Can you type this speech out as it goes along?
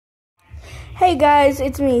Hey guys,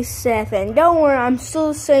 it's me, Seth, and don't worry, I'm still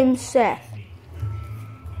the same Seth.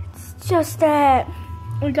 It's just that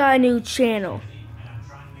we got a new channel.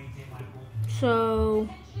 So,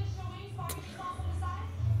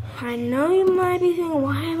 I know you might be thinking,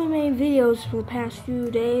 why haven't I made videos for the past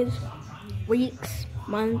few days, weeks,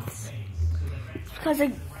 months? It's because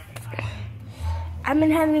I've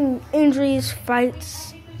been having injuries,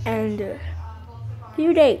 fights, and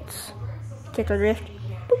few dates. Get the drift?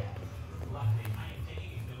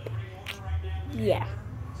 Yeah.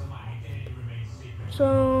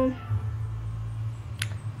 So,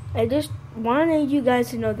 I just wanted you guys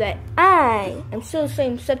to know that I am still the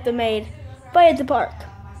same Seth that made Fight at the Park.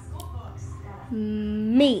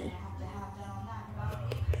 Me.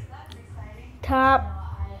 Top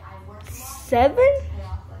 7?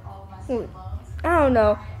 I don't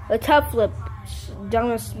know. The top flip,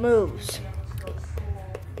 dumbest moves.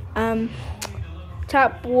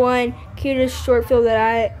 Top 1 cutest short film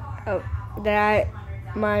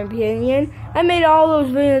my opinion. I made all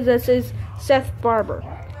those videos that says Seth Barber.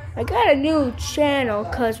 I got a new channel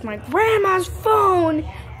because my grandma's phone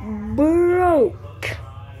broke.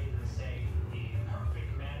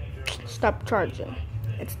 Stopped charging.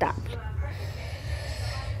 It stopped.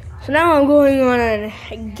 So now I'm going on a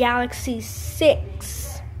Galaxy 6.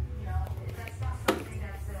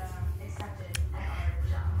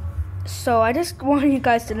 So I just wanted you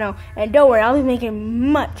guys to know, and don't worry, I'll be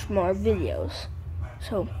making much more videos.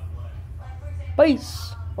 So,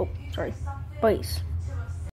 peace. Oh, sorry. Peace.